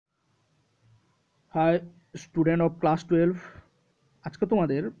High student of class 12। আজকে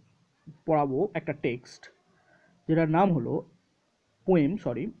তোমাদের পড়াবো একটা টেক্সট যেটার নাম হলো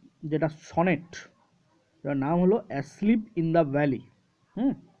যেটা সনেট, যেটার নাম হলো অ্যাসলিপ ইন দ্য ভ্যালি।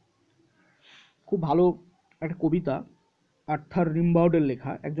 হুম খুব ভালো একটা কবিতা, আর্থার রিম্বাউডের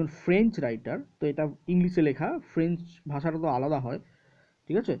লেখা, একজন ফ্রেঞ্চ রাইটার। তো এটা ইংলিশে লেখা, ফ্রেঞ্চ ভাষাটা তো আলাদা হয়,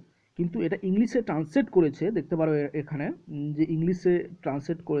 ঠিক আছে। কিন্তু এটা ইংলিশে ট্রান্সলেট করেছে, দেখতে পারো এখানে যে ইংলিশে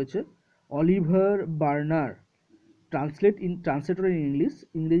ট্রান্সলেট করেছে Oliver burner. Translator in English,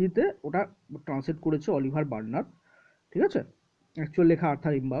 ইংরেজিতে ওটা ট্রান্সলেট করেছে অলিভার বার্নার, ঠিক আছে। অ্যাকচুয়াল লেখা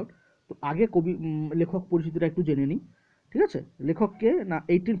আর্থার রিম্বাউড। তো আগে লেখক পরিচিতিটা একটু জেনে নিই, ঠিক আছে। লেখককে না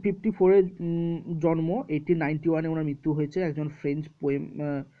 1854-এ জন্ম, 1891-এ ওনার মৃত্যু হয়েছে। একজন French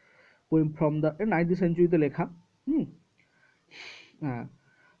poem from the 19th সেঞ্চুরিতে লেখা। হুম হ্যাঁ,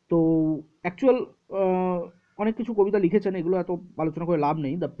 তো অ্যাকচুয়াল অনেক কিছু কবিতা লিখেছেন, এগুলো এত আলোচনা করে লাভ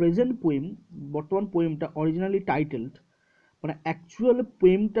নেই। দ্য প্রেজেন্ট পোয়েম, বর্তমান পোয়েমটা অরিজিনালি টাইটেলড, মানে অ্যাকচুয়াল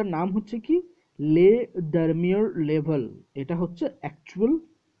পোয়েমটার নাম হচ্ছে কি লে ডারমিয়র লেভেল। এটা হচ্ছে অ্যাকচুয়াল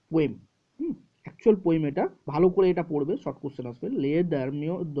পোয়েম। অ্যাকচুয়াল পোয়েম, এটা ভালো করে এটা পড়বে, শর্ট কোশ্চেন আসবে। লে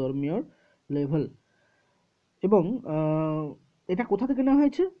ডারমিয়র লেভেল। এবং এটা কোথা থেকে নেওয়া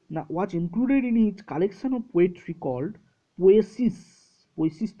হয়েছে না, ওয়াজ included in his collection of poetry called পোয়েসিস।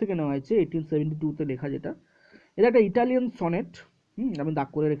 পোয়েসিস থেকে নেওয়া হয়েছে 1872-তে লেখা যেটা। এটা একটা ইটালিয়ান সনেট। আমি দাগ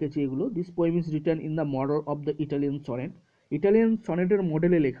করে রেখেছি এগুলো। This poem is written in the model of the Italian sonnet. Italian সনেটের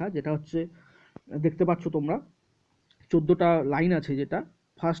মডেলে লেখা, যেটা হচ্ছে দেখতে পাচ্ছ তোমরা 14টা লাইন আছে, যেটা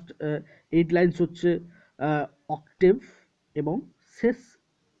ফার্স্ট 8 লাইনস হচ্ছে অক্টেভ এবং শেষ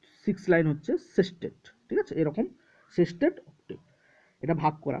 6 লাইন হচ্ছে সেস্টেট, ঠিক আছে। এরকম সেস্টেট অক্টেভ এটা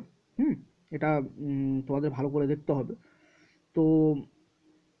ভাগ করা। এটা তোমাদের ভালো করে দেখতে হবে। তো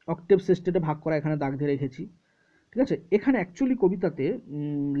অক্টেভ সেস্টেটে ভাগ করা, এখানে দাগ দিয়ে রেখেছি, ঠিক আছে। এখানে অ্যাকচুয়ালি কবিতাতে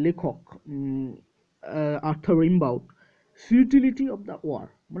লেখক Arthur রিম্বাউড futility of the war,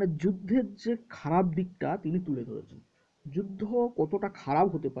 মানে যুদ্ধের যে খারাপ দিকটা তিনি তুলে ধরেছেন। যুদ্ধ কতটা খারাপ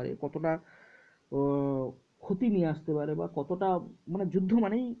হতে পারে, কতটা ক্ষতি নিয়ে আসতে পারে, বা কতটা, মানে যুদ্ধ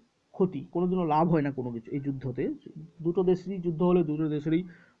মানেই ক্ষতি, কোনোদিনও লাভ হয় না কোনো কিছু এই যুদ্ধতে। দুটো দেশেরই যুদ্ধ হলে দুটো দেশেরই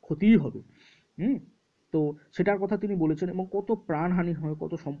ক্ষতিই হবে। হুম তো সেটার কথা তিনি বলেছেন, এবং কত প্রাণহানি হয়,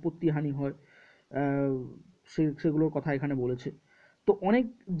 কত সম্পত্তি হানি হয়, সেগুলোর কথা এখানে বলেছে। তো অনেক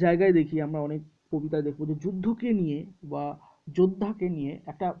জায়গায় দেখি আমরা, অনেক কবিতায় দেখবো যে যুদ্ধকে নিয়ে বা যোদ্ধাকে নিয়ে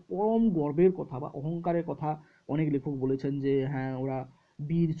একটা পরম গর্বের কথা বা অহংকারের কথা অনেক লেখক বলেছেন, যে হ্যাঁ ওরা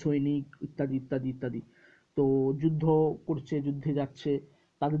বীর সৈনিক ইত্যাদি ইত্যাদি ইত্যাদি। তো যুদ্ধ করছে, যুদ্ধে যাচ্ছে,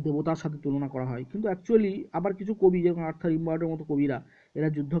 তাদের দেবতার সাথে তুলনা করা হয়। কিন্তু অ্যাকচুয়ালি আবার কিছু কবি, যেমন আর্থার রিম্বাউডের মতো কবিরা, এরা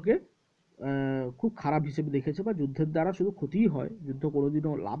যুদ্ধকে খুব খারাপ হিসেবে দেখেছে, বা যুদ্ধের দ্বারা শুধু ক্ষতিই হয়, যুদ্ধ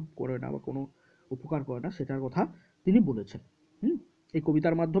কোনোদিনও লাভ করে না বা কোনো উপকার করে না, সেটার কথা তিনি বলেছেন। হুম এই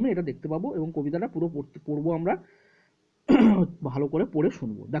কবিতার মাধ্যমে এটা দেখতে পাবো, এবং কবিতাটা পুরো পড়বো আমরা, ভালো করে পড়ে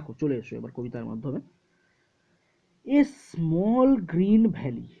শুনবো। দেখো, চলে এসো এবার কবিতার মাধ্যমে। এ স্মল গ্রিন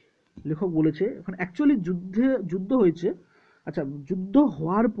ভ্যালি, লেখক বলেছে এখন অ্যাকচুয়ালি যুদ্ধ হয়েছে। আচ্ছা, যুদ্ধ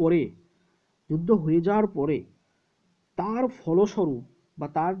হয়ে যাওয়ার পরে তার ফলস্বরূপ বা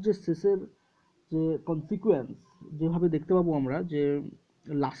তার যে শেষের যে কনসিকুয়েন্স, যেভাবে দেখতে পাবো আমরা, যে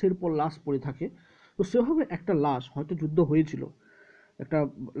লাশের পর লাশ পড়ে থাকে, তো সেভাবে একটা লাশ, হয়তো যুদ্ধ হয়েছিল, একটা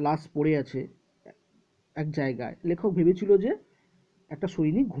লাশ পড়ে আছে এক জায়গায়। লেখক ভেবেছিল যে একটা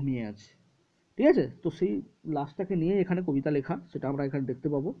সৈনিক ঘুমিয়ে আছে, ঠিক আছে। তো সেই লাশটাকে নিয়ে এখানে কবিতা লেখা, সেটা আমরা এখানে দেখতে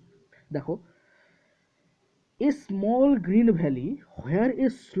পাবো। দেখো, a small green valley where a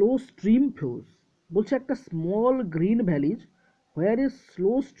slow stream flows. বলছে একটা small green valleys where a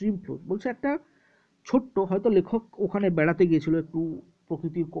slow stream flows, বলছে একটা ছোট্ট, হয়তো লেখক ওখানে বেড়াতে গিয়েছিল, একটু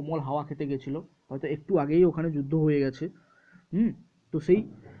প্রকৃতির কোমল হাওয়া খেতে গেছিল, হয়তো একটু আগেই ওখানে যুদ্ধ হয়ে গেছে। তো সেই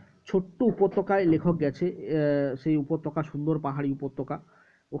ছোট্ট উপত্যকায় লেখক গেছে, সেই উপত্যকা সুন্দর পাহাড়ি উপত্যকা,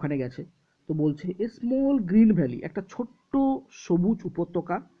 ওখানে গেছে। তো বলছে এ স্মল গ্রিন ভ্যালি, একটা ছোট্ট সবুজ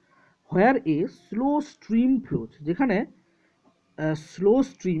উপত্যকা, হোয়ার এ স্লো স্ট্রিম ফ্লোজ, যেখানে স্লো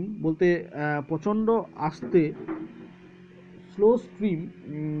স্ট্রিম বলতে প্রচণ্ড আস্তে, স্লো স্ট্রিম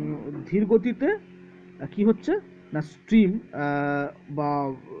ধীর গতিতে কি হচ্ছে না, স্ট্রিম বা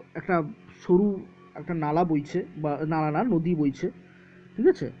একটা সরু একটা নালা বইছে, বা নালা না, নদী বইছে, ঠিক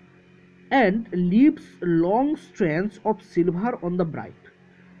আছে। And leaves long strands of silver on the bright.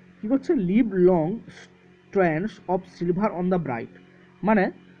 কী করছে, live long strands of silver on the bright, মানে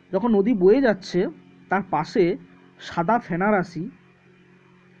যখন নদী বয়ে যাচ্ছে তার পাশে সাদা ফেনারাশি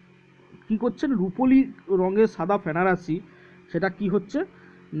কী করছেন, রূপলি রঙের সাদা ফেনারাশি, সেটা কি হচ্ছে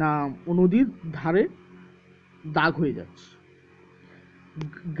না, নদীর ধারে দাগ হয়ে যাচ্ছে।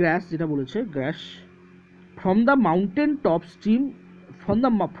 গ্র্যাস, যেটা বলেছে grass, from the mountain top stream, from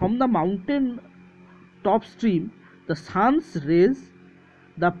the mountain top stream the Sans raise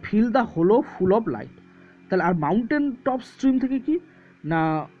the feel the hollow full of light. তাহলে আর মাউন্টেন টপ স্ট্রিম থেকে কি না,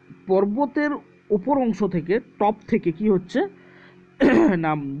 পর্বতের ওপর অংশ থেকে, টপ থেকে কি হচ্ছে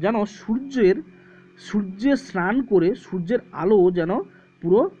না, যেন সূর্যের স্নান করে সূর্যের আলো যেন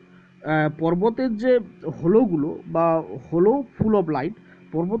পুরো পর্বতের যে হোলোগুলো বা হোলো ফুল অফ লাইট,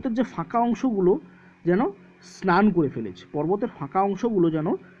 পর্বতের যে ফাঁকা অংশগুলো যেন স্নান করে ফেলেছে, পর্বতের ফাঁকা অংশগুলো যেন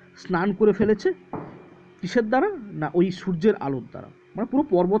স্নান করে ফেলেছে। কিসের দ্বারা না, ওই সূর্যের আলোর দ্বারা, মানে পুরো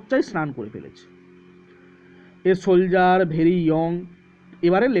পর্বতটাই স্নান করে ফেলেছে। A soldier very young.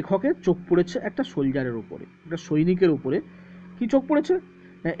 এবারে লেখকের চোখ পড়েছে একটা সোলজারের উপরে, একটা সৈনিকের উপরে। কি চোখ পড়েছে?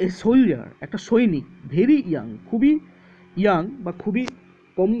 এ সোলজার, একটা সৈনিক, ভেরি ইয়াং, খুবই ইয়াং বা খুবই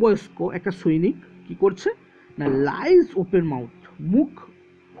কম বয়স্ক একটা সৈনিক কি করছে না, লাইজ ওপেন মাউথ, মুখ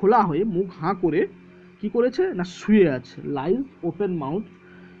খোলা হয়ে, মুখ হাঁ করে কি করেছে না, শুয়ে আছে। লাইজ ওপেন মাউথ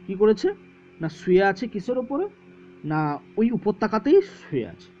কি করেছে না, শুয়ে আছে। কিসের ওপরে না, ওই উপত্যকাতেই শুয়ে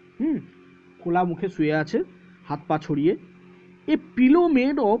আছে। খোলা মুখে শুয়ে আছে, হাত পা ছড়িয়ে। এ pillow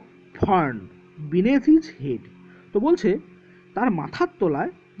made of fern বিনেথ his head. তো বলছে তার মাথার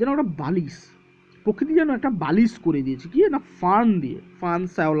তলায় যেন একটা বালিশ, প্রকৃতি যেন একটা বালিশ করে দিয়েছে। কি না, ফার্ন দিয়ে, ফার্ন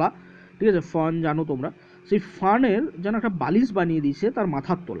শ্যাওলা, ঠিক আছে, ফার্ন জানো তোমরা, সেই ফার্নের যেন একটা বালিশ বানিয়ে দিয়েছে তার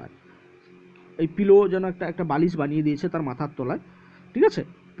মাথার তলায়। এই পিলো যেন একটা বালিশ বানিয়ে দিয়েছে তার মাথার তলায়, ঠিক আছে,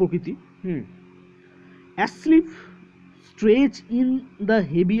 প্রকৃতি। Asleep stretch in the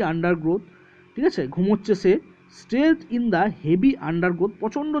heavy আন্ডারগ্রোথ, ঠিক আছে, ঘুমোচ্ছে সে। স্ট্রেচ ইন দ্য হেভি আন্ডারগ্রোথ,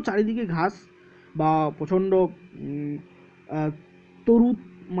 প্রচণ্ড চারিদিকে ঘাস বা প্রচণ্ড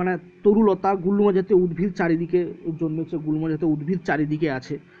তরুলতা, গুল্ম জাতীয় উদ্ভিদ চারিদিকে জন্মেছে, গুল্ম জাতীয় উদ্ভিদ চারিদিকে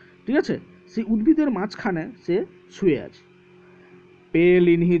আছে, ঠিক আছে, সেই উদ্ভিদের মাঝখানে সে শুয়ে আছে। পেল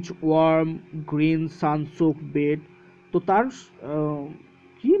in his worm green সানসোক bed. তো তার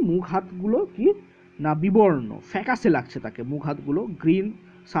কি মুখ হাতগুলো কি না, বিবর্ণ, ফ্যাকাসে লাগছে তাকে মুখ হাতগুলো, গ্রিন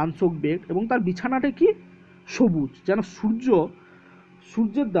সানসোক বেড, এবং তার বিছানাটা কি সবুজ, যেন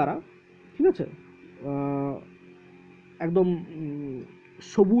সূর্যের দ্বারা, ঠিক আছে, একদম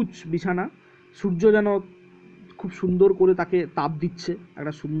সবুজ বিছানা, সূর্য যেন খুব সুন্দর করে তাকে তাপ দিচ্ছে।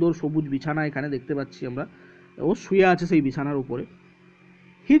 একটা সুন্দর সবুজ বিছানা এখানে দেখতে পাচ্ছি আমরা, ও শুয়ে আছে সেই বিছানার উপরে।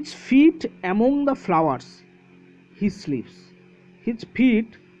 His fit among the flowers he slips. His fit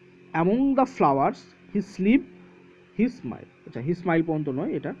among the flowers he sleep he smile. আচ্ছা, হি স্মাইল পর্যন্ত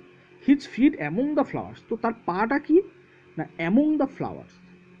নয় এটা, his fit among the flowers. তো তার পাটা কি না, অ্যামং দ্য ফ্লাওয়ার্স,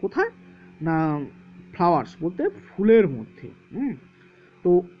 কোথায় না, ফ্লাওয়ার্স বলতে ফুলের মধ্যে।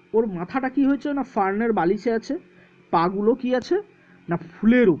 তো ওর মাথাটা কি হয়েছে না, ফার্নের বালিশে আছে, পাগুলো কি আছে না,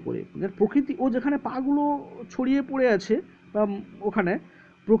 ফুলের উপরে। প্রকৃতি, ও যেখানে পাগুলো ছড়িয়ে পড়ে আছে বা ওখানে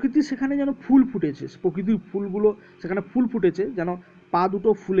প্রকৃতি, সেখানে যেন ফুল ফুটেছে, প্রকৃতির ফুলগুলো সেখানে ফুল ফুটেছে, যেন পা দুটো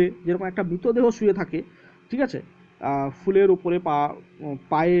ফুলে, যেরকম একটা মৃতদেহ শুয়ে থাকে, ঠিক আছে, ফুলের উপরে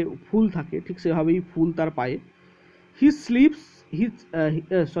পায়ে ফুল থাকে, ঠিক সেভাবেই ফুল তার পায়ে। হি slips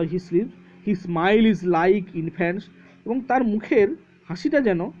he smile is like infants. এবং তার মুখের হাসিটা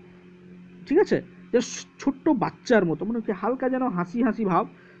যেন, ঠিক আছে, যে ছোট্ট বাচ্চার মতো, মানে কি হালকা যেন হাসি হাসি ভাব,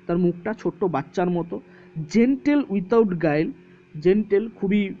 তার মুখটা ছোট্ট বাচ্চার মতো। জেন্টেল উইথাউট গাইল, জেন্টেল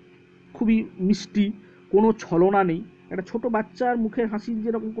খুবই খুবই মিষ্টি, কোনো ছলনা নেই। একটা ছোট বাচ্চার মুখের হাসি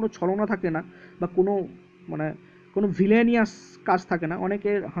যেরকম কোনো ছলনা থাকে না, বা কোনো ভিলেনিয়াস কাজ থাকে না,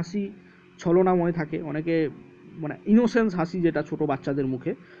 অনেকের হাসি ছলনাময় থাকে, অনেকে ইনোসেন্স হাসি, যেটা ছোট বাচ্চাদের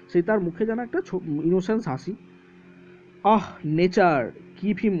মুখে, সেই তার মুখে যেন একটা ইনোসেন্স হাসি। Nature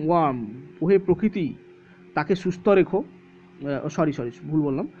keep him worm. ওহে প্রকৃতি, তাকে সুস্থ রেখো, সরি ভুল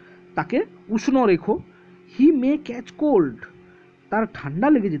বললাম, তাকে উষ্ণ রেখো। হি মে ক্যাচ কোল্ড, তার ঠান্ডা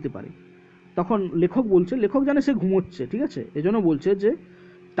লেগে যেতে পারে। তখন লেখক বলছে, লেখক জানে সে ঘুমোচ্ছে, ঠিক আছে, এজন্য বলছে যে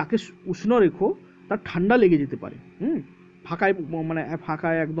তাকে উষ্ণ রেখো, তার ঠান্ডা লেগে যেতে পারে।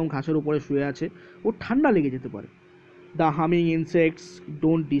 ফাঁকায় একদম ঘাসের উপরে শুয়ে আছে, ওর ঠান্ডা লেগে যেতে পারে। The humming insects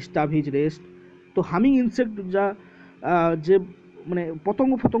don't disturb his rest. তো হামিং ইনসেক্ট, যে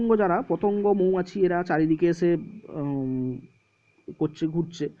পতঙ্গ যারা, পতঙ্গ মৌমাছি, এরা চারিদিকে এসে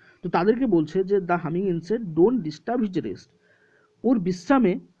ঘুরছে, তো তাদেরকে বলছে যে the humming insect don't disturb his rest, ওর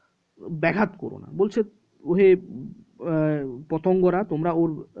বিশ্রামে ব্যাঘাত করো না। বলছে ওহে পতঙ্গরা, তোমরা ওর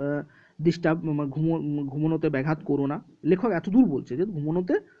ডিস্টার্ব, ঘুমোনোতে ব্যাঘাত করো না। লেখক এতদূর বলছে যে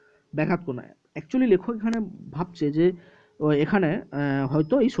ঘুমোনোতে ব্যাঘাত করো না। অ্যাকচুয়ালি লেখক এখানে ভাবছে যে এখানে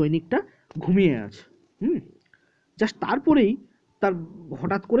হয়তো এই সৈনিকটা ঘুমিয়ে আছে। জাস্ট তারপরেই তার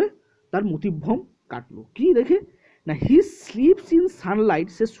হঠাৎ করে তার মতিভ্রম কাটলো। কি দেখে না, হি স্লিপস ইন সানলাইট,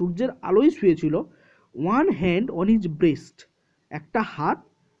 সে সূর্যের আলোয় শুয়েছিল। One hand on his breast, একটা হাত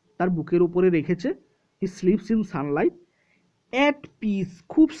তার বুকের উপরে রেখেছে। হি slips in Sunlight at peace,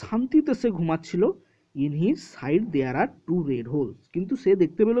 খুব শান্তিতে সে ঘুমাচ্ছিল। In his side there R two red holes, কিন্তু সে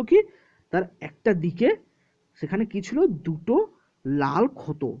দেখতে পেল কি তার একটা দিকে সেখানে কি ছিল, দুটো লাল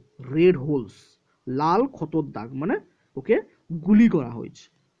ক্ষত, রেড হোলস, লাল ক্ষতর দাগ, মানে ওকে গুলি করা হয়েছে,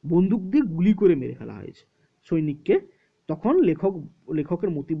 বন্দুক দিয়ে গুলি করে মেরে ফেলা হয়েছে সৈনিককে। তখন লেখকের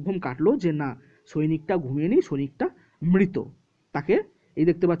মতিভ্রম কাটলো যে না, সৈনিকটা ঘুমিয়ে নেই, সৈনিকটা মৃত। তাকে এই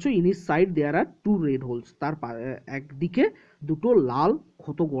দেখতে পাচ্ছ, in his side there R two red holes, তার একদিকে দুটো লাল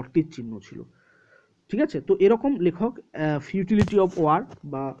ক্ষত গর্তের চিহ্ন ছিল। ঠিক আছে, তো এরকম লেখক ফিউটিলিটি অফ ওয়ার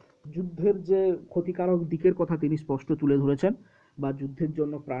বা যুদ্ধের যে ক্ষতিকারক দিকের কথা তিনি স্পষ্ট তুলে ধরেছেন, বা যুদ্ধের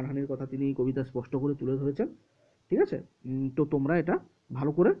জন্য প্রাণহানির কথা তিনি এই কবিতা স্পষ্ট করে তুলে ধরেছেন। ঠিক আছে, তো তোমরা এটা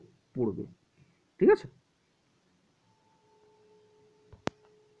ভালো করে পড়বে। ঠিক আছে।